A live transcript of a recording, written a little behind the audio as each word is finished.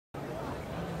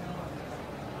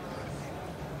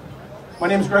My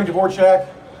name is Dvorchak.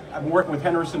 I've been working with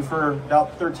Hendrickson for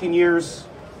about 13 years.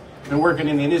 Been working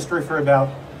in the industry for about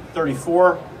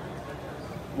 34.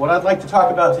 What I'd like to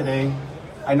talk about today,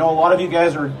 I know a lot of you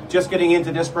guys are just getting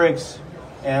into disc brakes,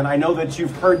 and I know that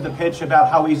you've heard the pitch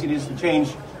about how easy it is to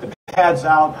change the pads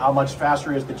out, how much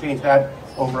faster it is to change that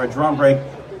over a drum brake.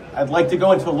 I'd like to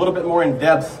go into a little bit more in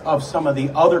depth of some of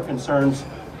the other concerns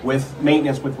with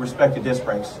maintenance with respect to disc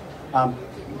brakes.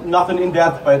 Nothing in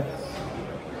depth, but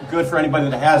good for anybody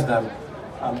that has them.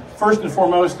 First and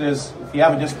foremost is, if you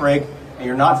have a disc brake and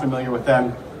you're not familiar with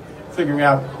them, figuring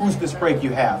out whose disc brake you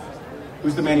have.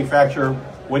 Who's the manufacturer?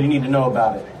 What do you need to know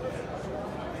about it?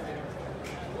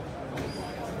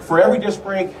 For every disc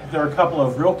brake, there are a couple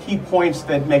of real key points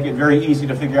that make it very easy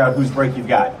to figure out whose brake you've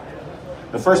got.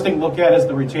 The first thing to look at is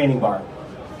the retaining bar.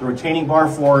 The retaining bar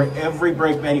for every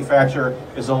brake manufacturer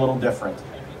is a little different.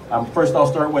 First, I'll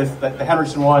start with the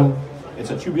Hendrickson one.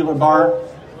 It's a tubular bar.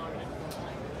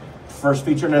 First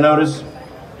feature to notice.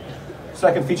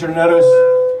 Second feature to notice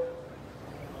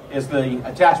is the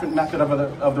attachment method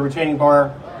of the retaining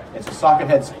bar. It's a socket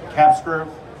head cap screw.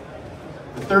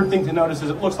 The third thing to notice is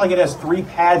it looks like it has 3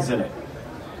 pads in it.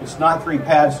 It's not 3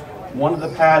 pads. One of the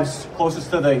pads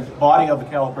closest to the body of the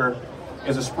caliper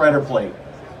is a spreader plate.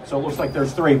 So it looks like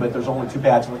there's 3, but there's only 2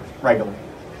 pads regularly.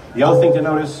 The other thing to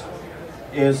notice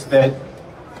is that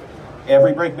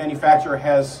every brake manufacturer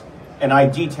has an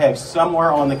ID tag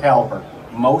somewhere on the caliper.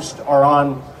 Most are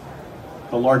on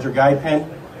the larger guide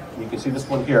pin. You can see this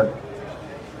one here.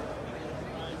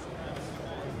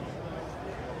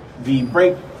 The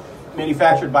brake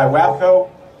manufactured by Wabco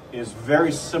is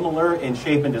very similar in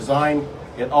shape and design.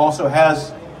 It also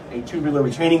has a tubular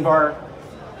retaining bar.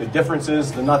 The difference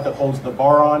is the nut that holds the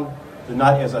bar on. The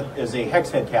nut is a hex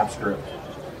head cap screw.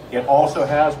 It also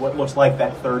has what looks like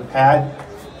that 3rd pad.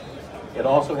 It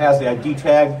also has the ID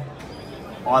tag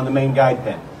on the main guide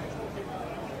pin.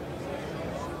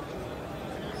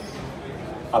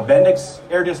 A Bendix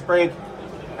air disc brake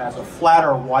has a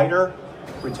flatter, wider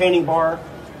retaining bar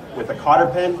with a cotter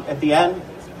pin at the end.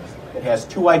 It has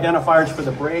 2 identifiers for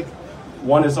the brake.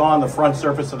 One is on the front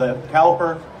surface of the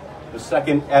caliper. The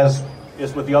second, as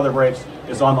is with the other brakes,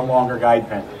 is on the longer guide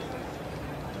pin.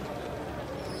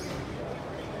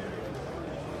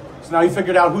 So now you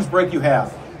figured out whose brake you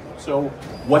have. So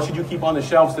what should you keep on the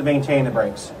shelves to maintain the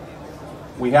brakes?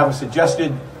 We have a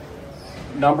suggested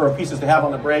number of pieces to have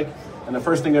on the brake. And the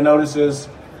first thing to notice is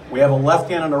we have a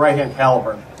left hand and a right hand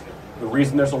caliper. The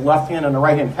reason there's a left hand and a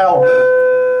right hand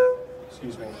caliper,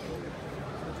 excuse me,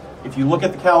 if you look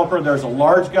at the caliper, there's a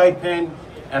large guide pin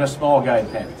and a small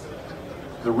guide pin.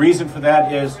 The reason for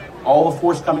that is all the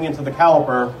force coming into the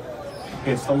caliper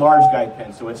hits the large guide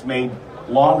pin, so it's made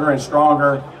longer and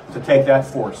stronger to take that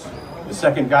force. The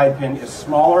second guide pin is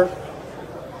smaller.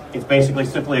 It's basically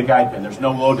simply a guide pin. There's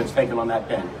no load that's taken on that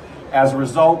pin. As a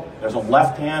result, there's a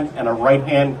left hand and a right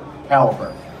hand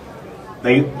caliper.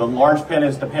 The large pin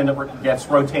is the pin that gets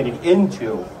rotated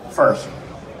into first.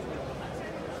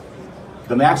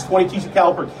 The Max 20TC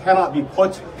caliper cannot be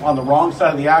put on the wrong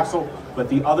side of the axle, but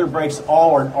the other brakes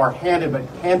all are handed but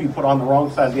can be put on the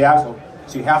wrong side of the axle.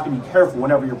 So you have to be careful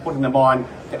whenever you're putting them on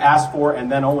to ask for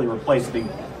and then only replace the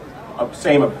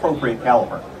same appropriate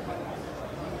caliper.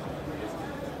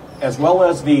 As well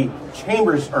as the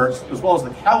chambers, or as well as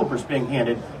the calipers being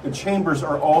handed, the chambers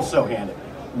are also handed.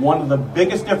 One of the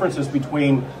biggest differences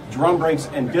between drum brakes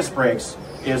and disc brakes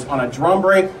is on a drum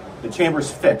brake, the chamber's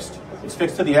fixed. It's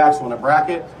fixed to the axle in a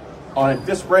bracket. On a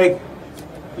disc brake,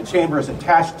 the chamber is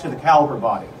attached to the caliper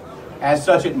body. As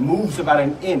such, it moves about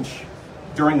 1 inch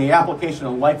during the application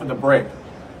and life of the brake.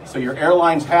 So your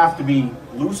airlines have to be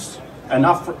loose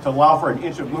enough to allow for 1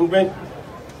 inch of movement,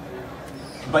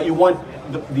 but you want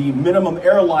the minimum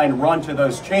airline run to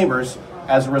those chambers.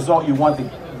 As a result, you want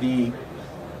the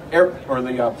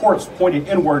ports pointed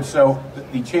inward, so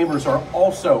the chambers are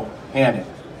also handed,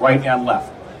 right and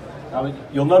left. Now,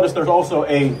 you'll notice there's also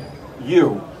a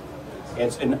U.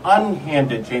 It's an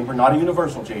unhanded chamber, not a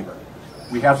universal chamber.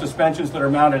 We have suspensions that are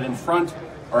mounted in front,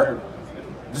 or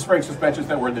disc brake suspensions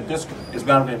where the disc is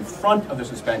mounted in front of the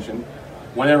suspension.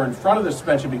 When they're in front of the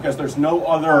suspension, because there's no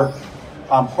other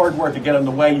hardware to get in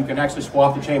the way, you can actually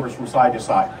swap the chambers from side to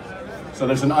side. So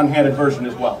there's an unhanded version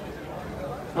as well.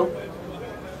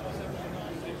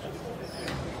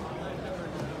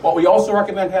 What we also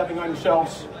recommend having on your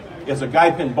shelves is a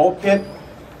guide pin bolt kit,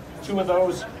 2 of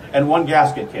those, and 1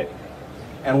 gasket kit.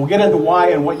 And we'll get into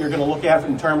why and what you're going to look at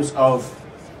in terms of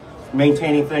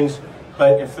maintaining things.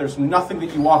 But if there's nothing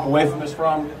that you walk away from this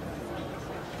from,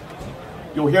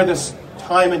 you'll hear this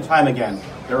time and time again.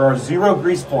 There are 0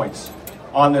 grease points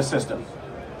on this system.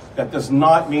 That does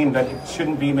not mean that it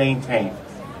shouldn't be maintained.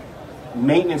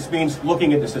 Maintenance means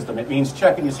looking at the system. It means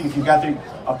checking to see if you've got the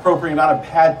appropriate amount of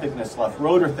pad thickness left,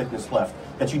 rotor thickness left,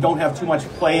 that you don't have too much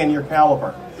play in your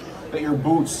caliper, that your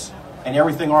boots and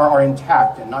everything are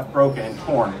intact and not broken and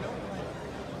torn.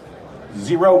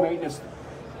 Zero maintenance.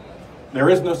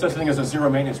 There is no such thing as a zero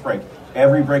maintenance brake.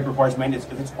 Every brake requires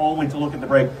maintenance if it's only to look at the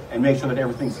brake and make sure that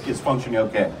everything is functioning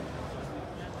okay.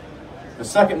 The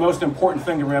second most important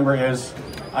thing to remember is,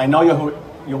 I know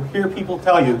you'll hear people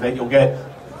tell you that you'll get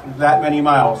that many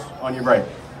miles on your brake.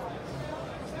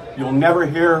 You'll never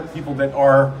hear people that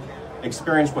are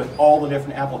experienced with all the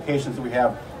different applications that we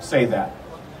have say that.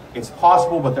 It's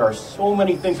possible, but there are so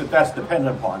many things that that's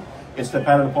dependent upon. It's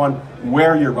dependent upon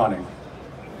where you're running,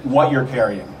 what you're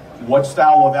carrying, what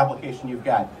style of application you've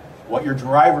got, what your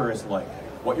driver is like,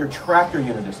 what your tractor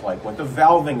unit is like, what the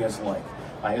valving is like.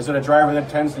 Is it a driver that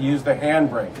tends to use the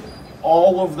handbrake?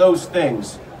 All of those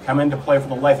things come into play for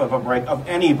the life of a brake, of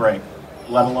any brake,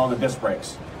 let alone the disc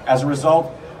brakes. As a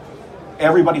result,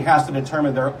 everybody has to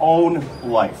determine their own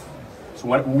life. So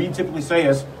what we typically say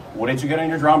is, what did you get on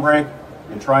your drum brake?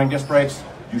 You're trying disc brakes.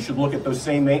 You should look at those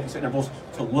same maintenance intervals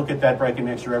to look at that brake and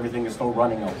make sure everything is still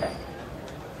running okay.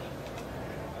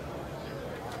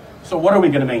 So what are we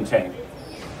going to maintain?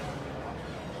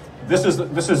 This is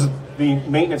the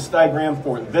maintenance diagram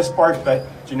for this part, but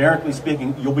generically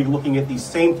speaking, you'll be looking at these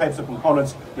same types of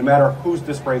components no matter whose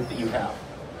disc brake that you have.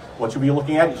 What you'll be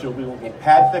looking at is you'll be looking at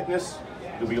pad thickness,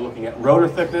 you'll be looking at rotor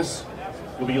thickness,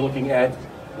 you'll be looking at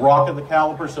rock of the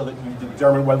caliper so that you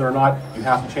determine whether or not you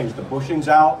have to change the bushings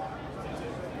out.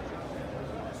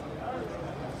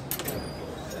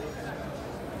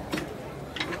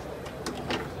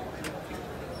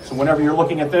 So whenever you're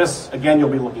looking at this, again, you'll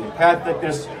be looking at pad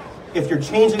thickness. If you're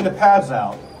changing the pads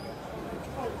out,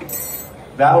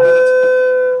 that'll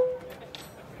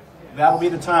be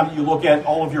the time that you look at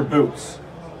all of your boots.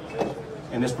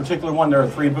 In this particular one, there are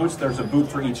 3 boots. There's a boot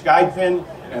for each guide pin,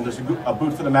 and there's a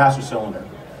boot for the master cylinder.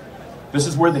 This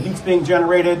is where the heat's being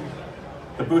generated.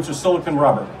 The boots are silicone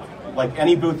rubber. Like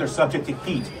any boot, they're subject to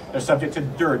heat. They're subject to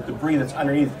dirt, debris that's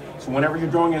underneath. So whenever you're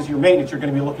doing as your maintenance, you're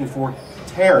going to be looking for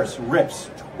tears, rips,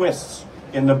 twists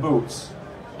in the boots.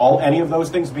 Any of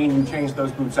those things mean you change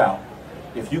those boots out.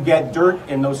 If you get dirt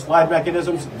in those slide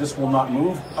mechanisms, this will not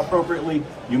move appropriately.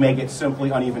 You may get simply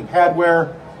uneven pad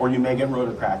wear, or you may get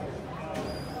rotor cracking.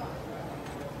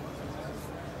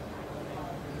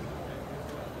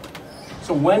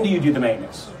 So when do you do the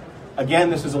maintenance? Again,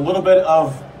 this is a little bit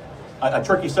of a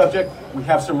tricky subject. We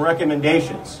have some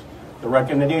recommendations. The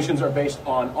recommendations are based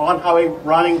on-highway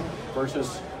running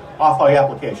versus off-highway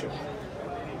application.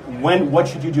 What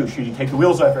should you do? Should you take the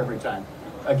wheels off every time?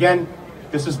 Again,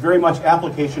 this is very much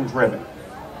application driven.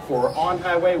 For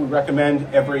on-highway, we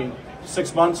recommend every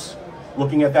 6 months,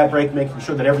 looking at that brake, making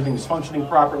sure that everything is functioning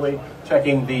properly,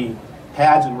 checking the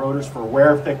pads and rotors for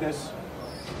wear thickness.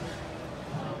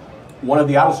 One of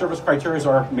the out-of-service criteria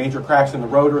are major cracks in the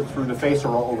rotor through the face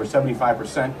or over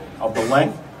 75% of the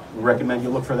length. We recommend you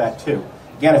look for that too.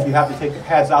 Again, if you have to take the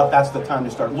pads out, that's the time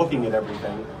to start looking at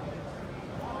everything.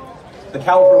 The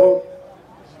caliper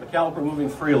moving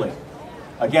freely.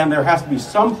 Again, there has to be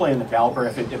some play in the caliper.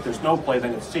 If there's no play,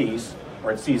 then it sees,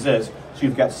 or it seizes. So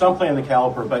you've got some play in the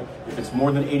caliper, but if it's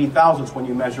more than 80 thousandths when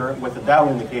you measure it with the dial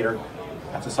indicator,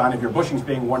 that's a sign of your bushings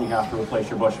being worn. You have to replace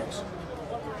your bushings.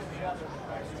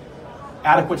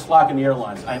 Adequate slack in the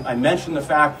airlines. I mentioned the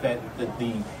fact that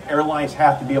the airlines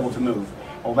have to be able to move.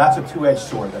 Well, that's a two-edged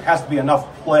sword. There has to be enough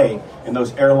play in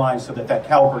those airlines so that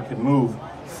caliper can move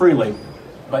freely,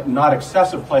 but not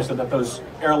excessive play so that those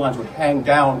airlines would hang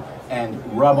down and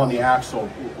rub on the axle,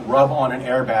 rub on an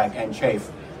airbag, and chafe.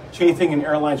 Chafing in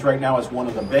airlines right now is one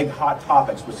of the big hot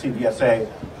topics with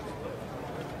CVSA.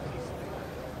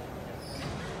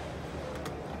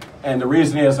 And the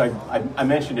reason is, I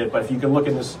mentioned it, but if you can look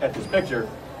at this picture,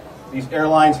 these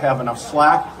airlines have enough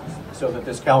slack so that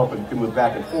this caliper can move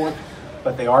back and forth,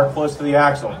 but they are close to the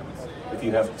axle. If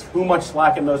you have too much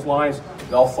slack in those lines,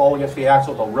 they'll fall against the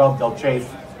axle, they'll rub, they'll chafe,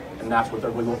 and that's what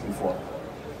they're really looking for.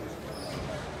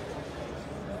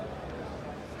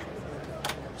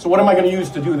 So what am I going to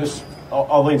use to do this,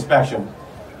 all the inspection?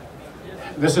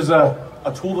 This is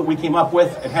a tool that we came up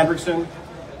with at Hendrickson.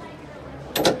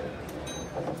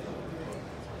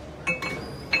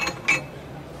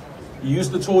 You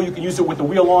use the tool, you can use it with the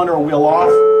wheel on or a wheel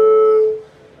off.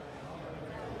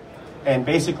 And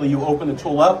basically you open the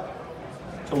tool up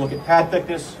to look at pad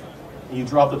thickness, and you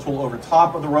drop the tool over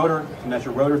top of the rotor to measure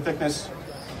rotor thickness.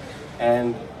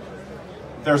 And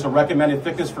there's a recommended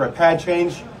thickness for a pad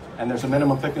change, and there's a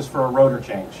minimum thickness for a rotor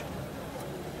change.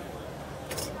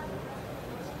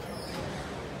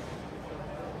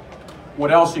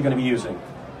 What else are you going to be using?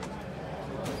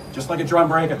 Just like a drum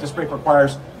brake, a disc brake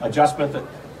requires adjustment.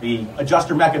 The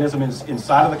adjuster mechanism is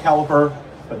inside of the caliper,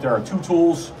 but there are two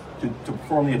tools to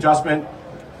perform the adjustment.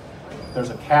 There's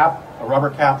a cap, a rubber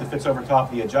cap that fits over top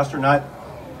of the adjuster nut.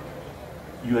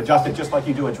 You adjust it just like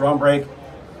you do a drum brake.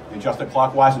 You adjust it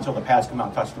clockwise until the pads come out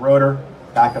and touch the rotor.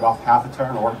 Back it off half a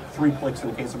turn or 3 clicks in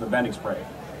the case of a bending spray.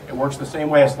 It works the same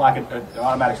way an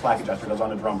automatic slack adjuster does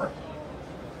on a drum brake.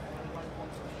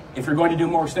 If you're going to do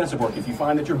more extensive work, if you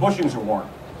find that your bushings are worn,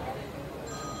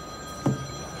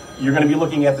 you're going to be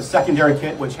looking at the secondary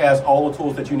kit, which has all the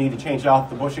tools that you need to change out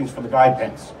the bushings for the guide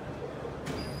pins.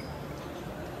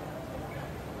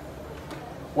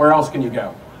 Where else can you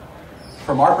go?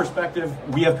 From our perspective,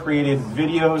 we have created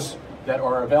videos that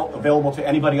are available to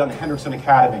anybody on the Hendrickson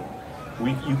Academy.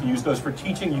 You can use those for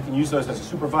teaching. You can use those as a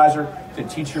supervisor to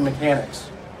teach your mechanics.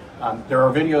 There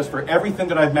are videos for everything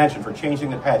that I've mentioned, for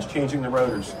changing the pads, changing the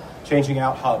rotors, changing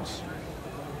out hubs.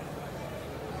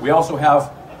 We also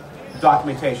have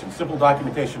documentation, simple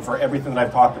documentation for everything that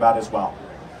I've talked about as well.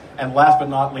 And last but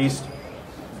not least,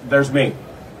 there's me.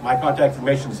 My contact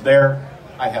information is there.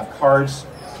 I have cards.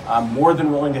 I'm more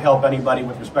than willing to help anybody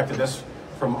with respect to this.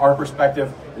 From our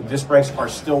perspective, the disc brakes are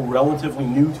still relatively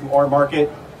new to our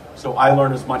market, so I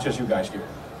learn as much as you guys do.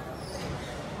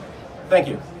 Thank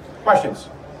you. Questions?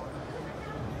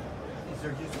 Is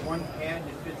there just one pad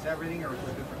that fits everything, or is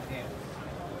there different pads?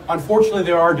 Unfortunately,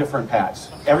 there are different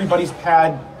pads. Everybody's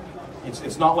pad,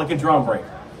 it's not like a drum brake.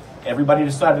 Everybody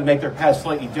decided to make their pads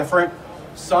slightly different.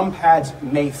 Some pads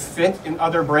may fit in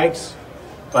other brakes,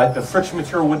 but the friction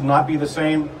material would not be the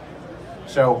same.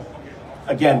 So,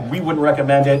 again, we wouldn't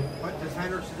recommend it. But does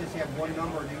Hendrickson just have one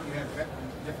number, or do you have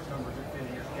different numbers that fit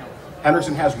in your caliper?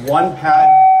 Hendrickson has one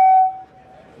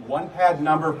pad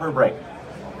number per brake.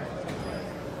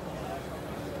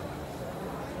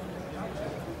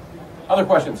 Other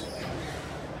questions?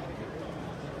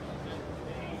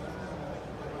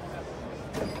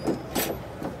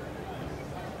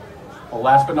 Well,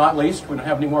 last but not least, we don't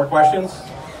have any more questions.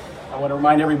 I want to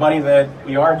remind everybody that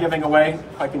we are giving away,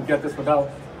 if I can get this without,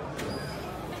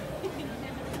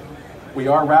 we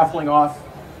are raffling off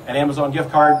an Amazon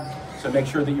gift card, so make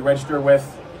sure that you register with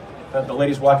the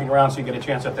ladies walking around so you get a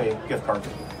chance at the gift card.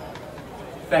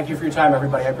 Thank you for your time,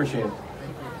 everybody. I appreciate it.